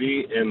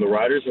priority, and the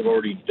Riders have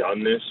already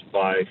done this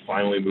by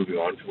finally moving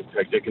on from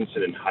Craig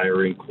Dickinson and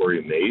hiring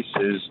Corey Mace,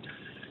 is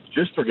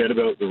just forget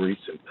about the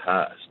recent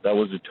past. That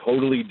was a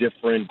totally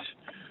different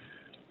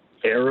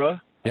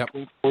era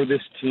for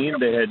this team.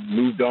 They had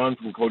moved on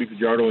from Cody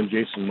Fajardo and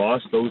Jason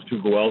Moss. Those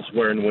two go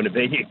elsewhere and win a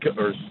Grey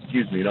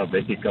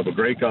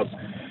Cup.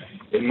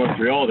 In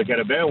Montreal, the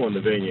Canadiens won the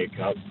Vanier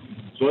Cup.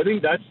 So I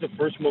think that's the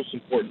first most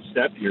important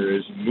step here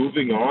is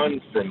moving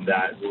on from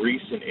that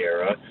recent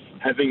era,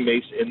 having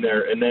Mace in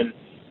there, and then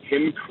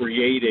him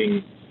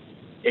creating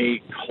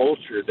a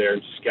culture there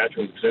in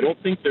Saskatchewan, because I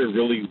don't think there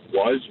really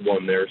was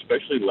one there,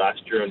 especially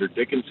last year under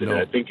Dickinson. No.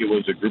 And I think it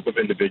was a group of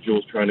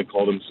individuals trying to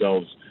call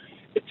themselves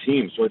a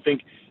team. So I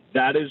think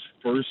that is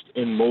first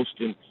and most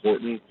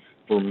important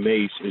for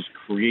Mace, is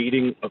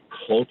creating a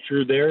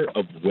culture there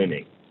of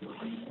winning.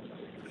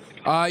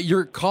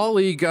 Your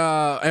colleague,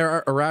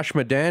 Arash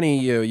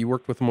Madani, you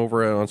worked with him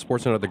over on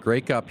Sportsnet at the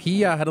Grey Cup.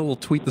 He had a little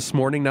tweet this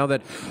morning now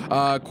that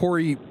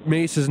Corey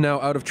Mace is now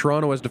out of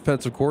Toronto as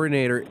defensive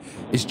coordinator.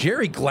 Is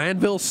Jerry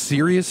Glanville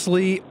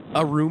seriously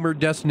a rumored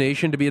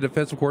destination to be a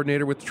defensive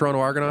coordinator with the Toronto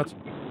Argonauts?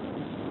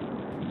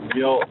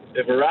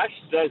 If Arash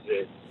says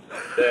it,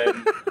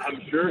 then I'm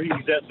sure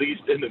he's at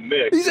least in the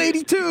mix. He's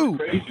 82!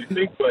 It's crazy to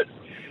think, but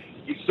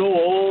he's so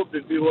old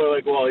that people are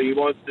like, well, he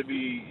wants to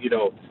be,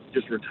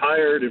 just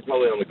retired and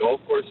probably on the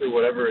golf course or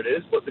whatever it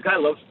is, but the guy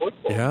loves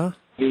football. Yeah.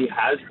 He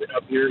has been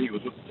up here. He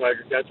was with the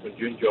Tiger Cats when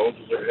June Jones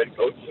was their head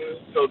coach,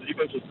 so the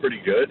defense was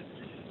pretty good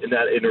in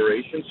that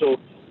iteration. So,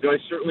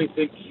 I certainly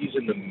think he's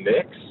in the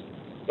mix,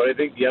 but I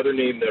think the other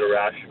name that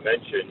Arash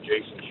mentioned,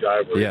 Jason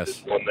Shiver,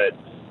 is one that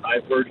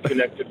I've heard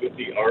connected with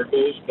the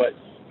Argos, but,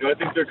 I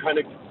think they're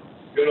kind of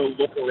going to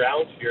look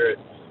around here at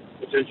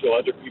potential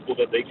other people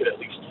that they could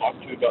at least talk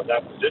to about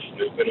that position.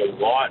 There's been a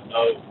lot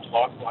of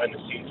talk behind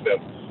the scenes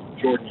about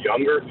Jordan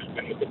Younger, who's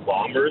been with the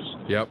Bombers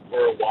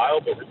for a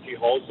while, but Richie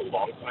Hall's a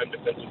longtime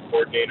defensive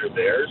coordinator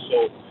there.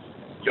 So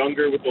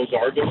Younger with those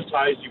Argos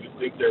ties, you would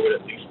think there would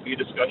at least be a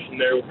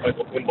discussion there with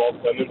Michael Pinball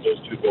Clemens.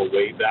 Those two go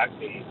way back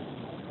in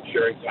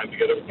sharing time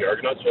together with the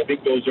Argonauts. So I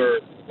think those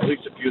are at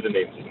least a few of the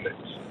names in the mix.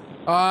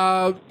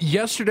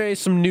 Yesterday,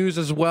 some news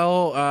as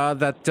well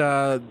that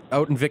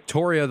out in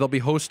Victoria, they'll be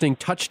hosting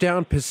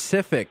Touchdown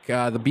Pacific.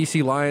 The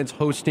BC Lions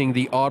hosting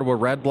the Ottawa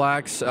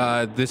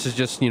Redblacks. This is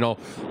just, a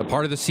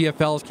part of the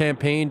CFL's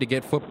campaign to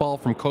get football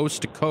from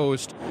coast to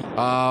coast.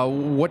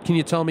 What can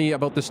you tell me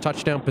about this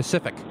Touchdown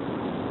Pacific?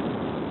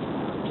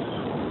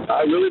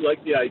 I really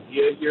like the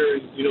idea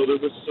here. There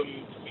was some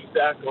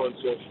feedback on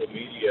social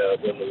media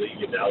when the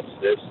league announced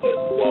this that,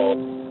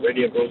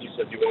 Randy Ambrosie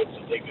says he wants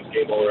to take this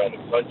game all around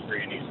the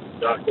country, and he's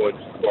not going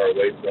too far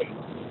away from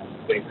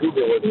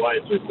Vancouver where the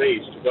Lions are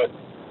based. But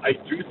I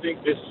do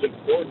think this is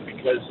important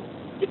because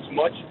it's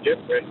much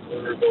different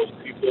for those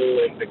people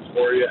in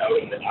Victoria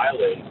out on the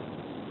island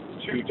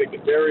to take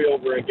the ferry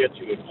over and get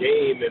to a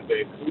game in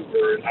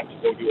Vancouver and have to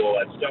go do all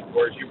that stuff,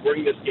 whereas you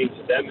bring this game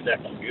to them in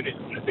that community.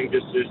 I think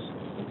this is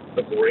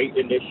a great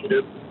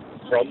initiative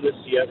from the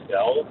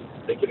CFL.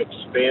 They can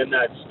expand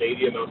that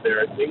stadium out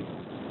there, I think,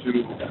 to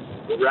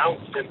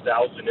around 10,000,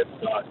 if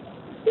not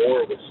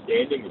more, with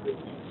standing room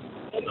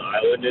on the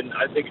island. And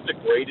I think it's a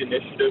great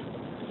initiative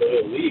for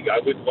the league. I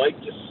would like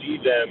to see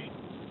them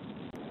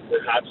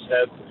perhaps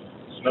have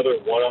some other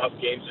one-off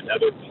games in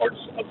other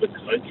parts of the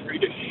country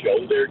to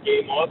show their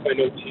game off. I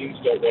know teams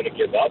don't want to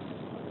give up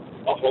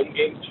a home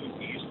game too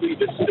easily.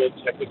 This still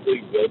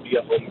technically will be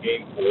a home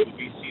game for the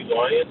BC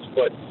Lions,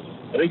 but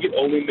I think it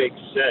only makes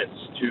sense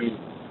to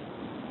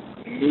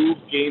move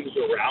games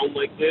around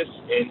like this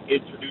and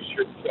introduce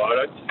your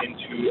product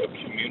into a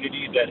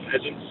community that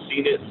hasn't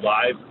seen it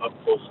live up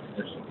close and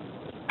personal.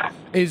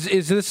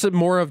 Is this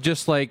more of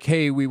just like,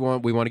 hey, we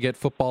want to get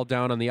football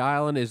down on the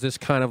island? Is this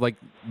kind of like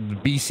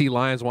BC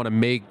Lions want to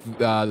make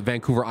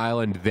Vancouver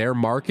Island their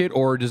market,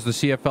 or does the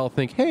CFL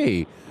think,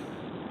 hey,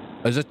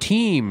 as a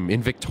team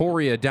in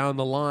Victoria down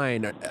the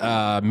line,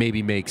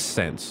 maybe makes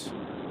sense?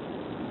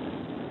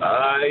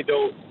 I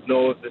don't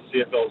know if the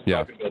CFL is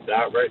talking about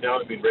that right now.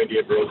 I mean, Randy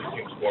Ambrosie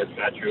seems more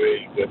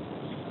infatuated with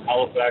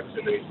Halifax,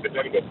 and he's been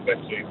talking about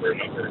Quebec City for a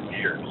number of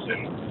years.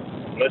 And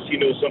unless he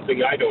knows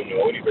something I don't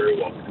know, and he very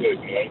well could,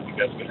 I don't think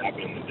that's going to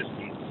happen in the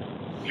distant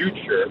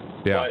future.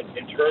 Yeah. But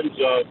in terms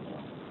of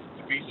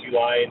the BC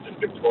Lions and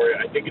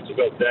Victoria, I think it's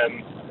about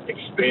them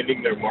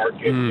expanding their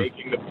market,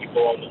 making the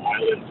people on the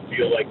island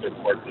feel like they're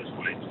part of this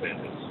Lions fan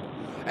base.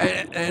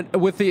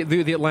 And with the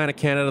Atlantic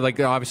Canada, like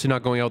obviously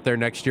not going out there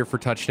next year for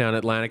Touchdown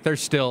Atlantic, they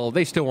still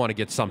want to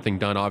get something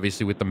done,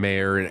 obviously with the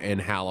mayor and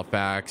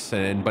Halifax,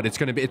 but it's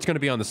going to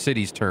be on the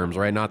city's terms,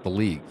 right? Not the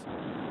league's.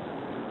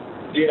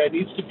 Yeah, it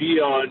needs to be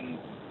on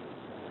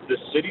the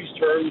city's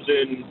terms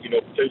and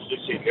potentially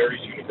St.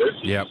 Mary's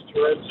University's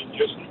terms, and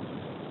just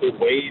the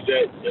way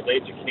that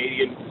Atlantic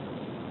Canadians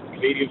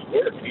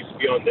work. It needs to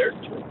be on their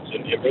terms.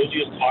 And Ambrosie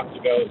has talked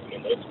about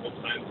multiple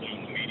times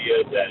in the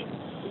media that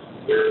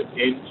they're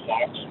in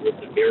talks with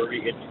a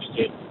very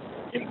interested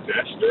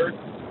investor.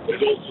 But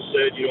he's also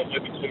said, it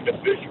might be time to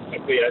fish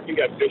cut bait. I think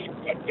that fish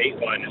cut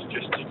bait line is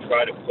just to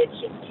try to put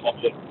some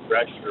public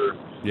pressure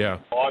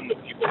on the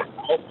people of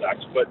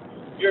Halifax. But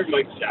here,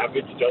 Mike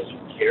Savage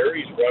doesn't care.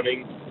 He's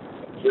running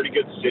a pretty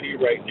good city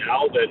right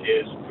now that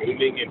is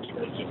booming in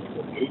terms of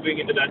people moving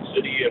into that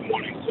city and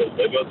wanting to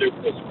live out there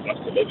because the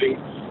cost of living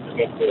is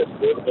much more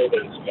affordable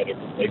than some other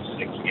places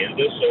in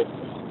Canada. So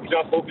he's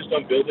not focused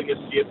on building a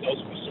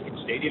CFL-specific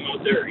stadium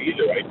out there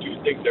either. I do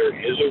think there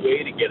is a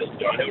way to get it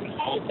done out in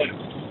Halifax.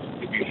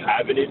 If you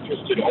have an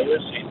interested owner,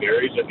 St.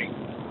 Mary's, I think,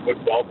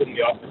 would welcome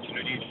the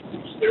opportunity to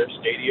use their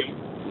stadium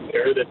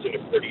there that's in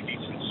a pretty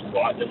decent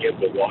spot. Then you have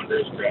the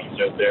Wanderers grounds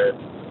out there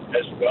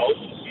as well.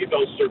 So the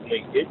CFL is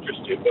certainly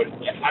interested, but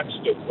it has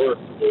to work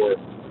for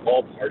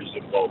all parties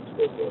involved to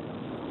go forward.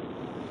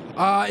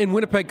 In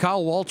Winnipeg,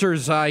 Kyle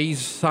Walters, he's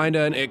signed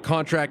a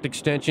contract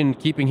extension,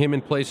 keeping him in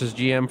place as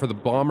GM for the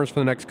Bombers for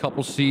the next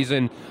couple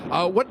seasons.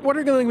 What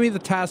are going to be the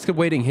tasks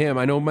awaiting him?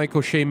 I know Mike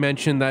O'Shea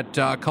mentioned that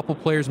a couple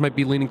players might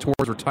be leaning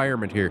towards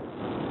retirement here.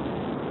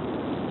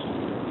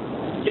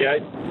 Yeah,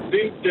 I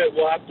think that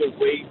we'll have to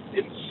wait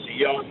and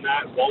see on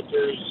that.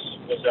 Walters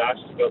was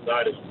asked about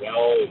that as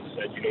well and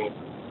said,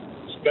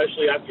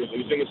 especially after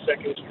losing a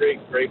second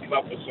straight Grey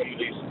Cup with some of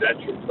these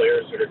veteran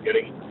players that are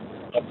getting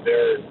up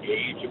there in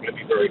age, it might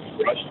be very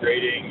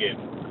frustrating, and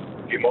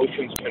the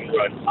emotions can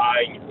run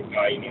high. And you think,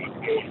 I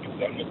don't want to be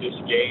done with this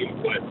game.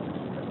 But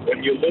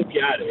when you look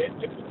at it,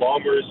 if the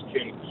Bombers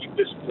can keep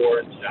this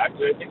core intact,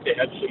 and I think they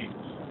have some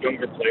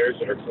younger players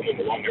that are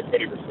coming along.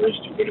 Everybody refers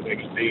to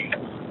Winnipeg as being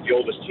the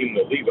oldest team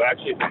in the league. I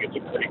actually think it's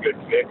a pretty good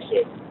mix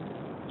of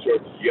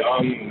sort of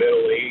young,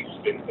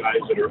 middle-aged, and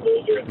guys that are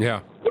older in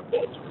the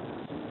football team.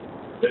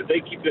 If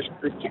they keep this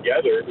group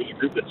together, there's a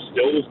group that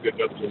still is good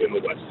enough to win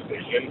the West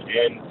Division,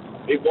 and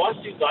they've lost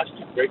these last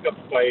two breakups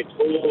by a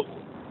total of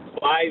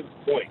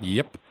 5 points.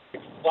 Yep.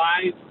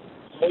 5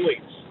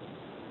 points.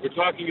 We're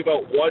talking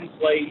about one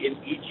play in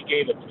each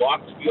game, a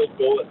blocked field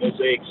goal at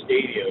Mosaic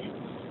Stadium,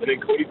 and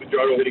then Cody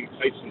Fajardo hitting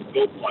Tyson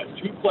Philpott.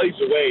 2 plays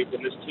away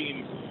from this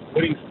team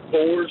winning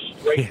 4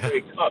 straight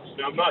Grey Cups.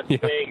 Now, I'm not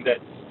saying that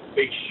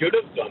they should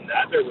have done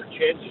that. There were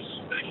chances,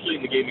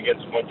 especially in the game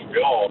against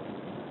Montreal,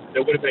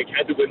 that Winnipeg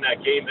had to win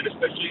that game, and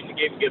especially in the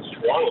game against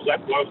Toronto.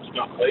 Zach Wiles did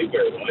not play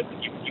very well. I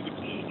think he would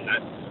lose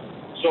that.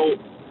 So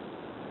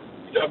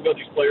you talk about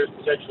these players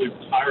potentially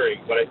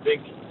retiring, but I think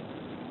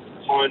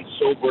upon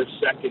sober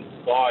second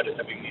thought and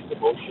having these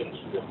emotions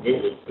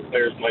removed, the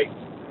players might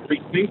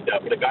rethink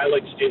that. But a guy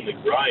like Stanley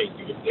Bryant,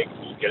 you would think,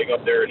 who's getting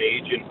up there in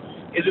age and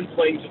isn't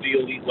playing to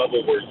the elite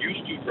level we're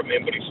used to from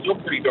him, but he's still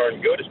pretty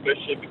darn good,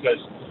 especially because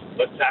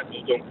left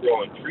tackles don't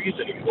grow on trees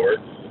anymore.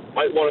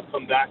 Might want to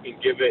come back and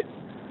give it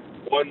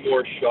one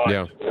more shot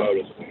to go out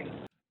as a winner.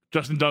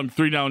 Justin Dunk,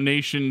 3 Down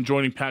Nation,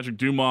 joining Patrick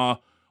Dumas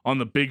on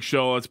The Big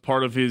Show. That's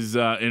part of his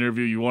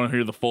interview. You want to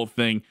hear the full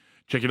thing,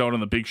 check it out on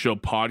The Big Show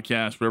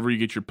podcast, wherever you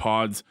get your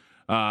pods.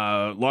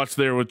 Lots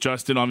there with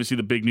Justin. Obviously,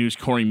 the big news,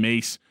 Corey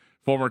Mace,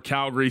 former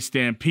Calgary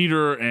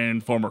Stampeder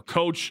and former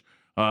coach,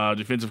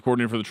 defensive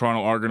coordinator for the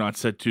Toronto Argonauts,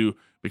 set to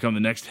become the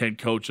next head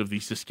coach of the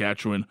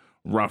Saskatchewan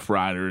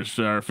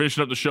Roughriders.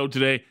 Finishing up the show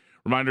today,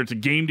 reminder, it's a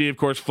game day, of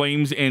course.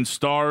 Flames and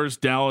Stars.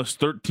 Dallas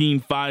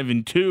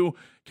 13-5-2.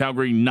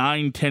 Calgary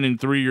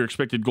 9-10-3. Your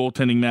expected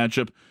goaltending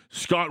matchup,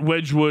 Scott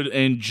Wedgwood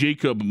and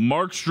Jacob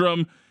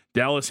Markstrom.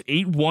 Dallas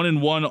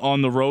 8-1-1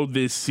 on the road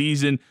this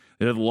season.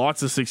 They had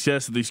lots of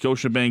success at the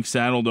Scotiabank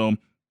Saddledome,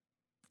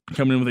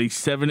 coming in with a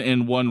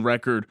 7-1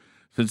 record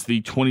since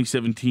the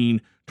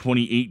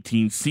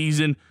 2017-2018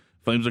 season.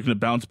 Flames looking to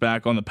bounce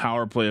back on the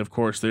power play, of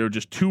course. They are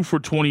just 2 for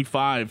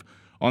 25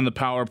 on the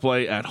power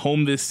play at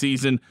home this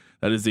season.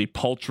 That is a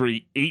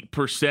paltry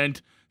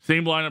 8%.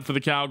 Same lineup for the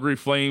Calgary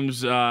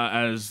Flames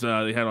as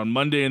they had on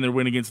Monday in their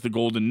win against the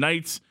Golden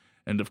Knights.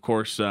 And, of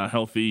course,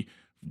 healthy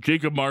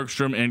Jacob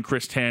Markstrom and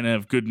Chris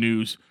Tanev. Good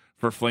news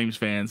for Flames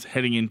fans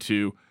heading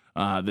into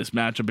this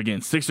matchup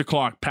again. 6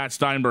 o'clock, Pat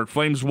Steinberg.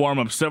 Flames warm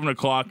up. 7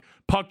 o'clock,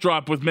 puck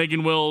drop with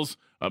Megan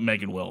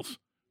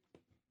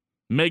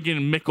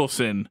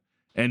Mickelson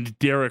and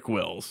Derek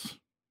Wills.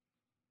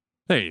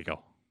 There you go.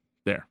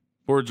 There.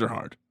 Words are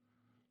hard.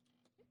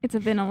 It's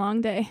been a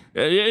long day.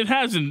 It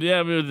hasn't.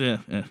 Yeah,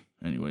 but,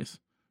 anyways,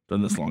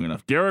 done this long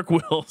enough. Derek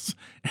Wills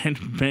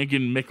and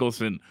Megan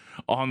Mickelson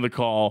on the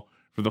call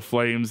for the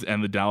Flames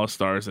and the Dallas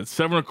Stars at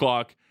 7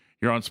 o'clock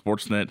here on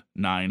Sportsnet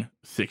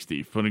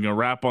 960. Putting a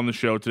wrap on the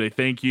show today.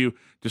 Thank you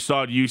to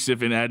Saad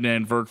Youssef and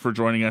Adnan Virk for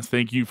joining us.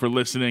 Thank you for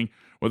listening,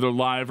 whether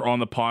live or on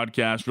the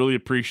podcast. Really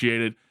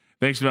appreciate it.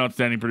 Thanks to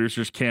outstanding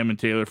producers Cam and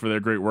Taylor for their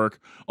great work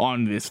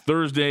on this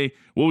Thursday.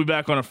 We'll be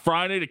back on a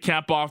Friday to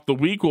cap off the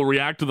week. We'll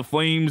react to the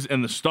Flames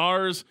and the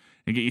Stars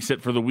and get you set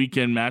for the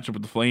weekend matchup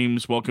with the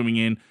Flames, welcoming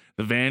in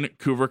the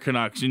Vancouver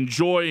Canucks.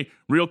 Enjoy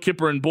Real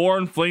Kipper and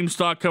Bourne. Flames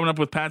Talk coming up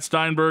with Pat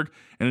Steinberg,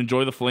 and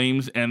enjoy the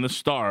Flames and the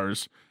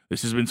Stars.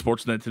 This has been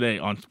Sportsnet Today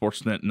on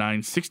Sportsnet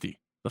 960,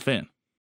 The Fan.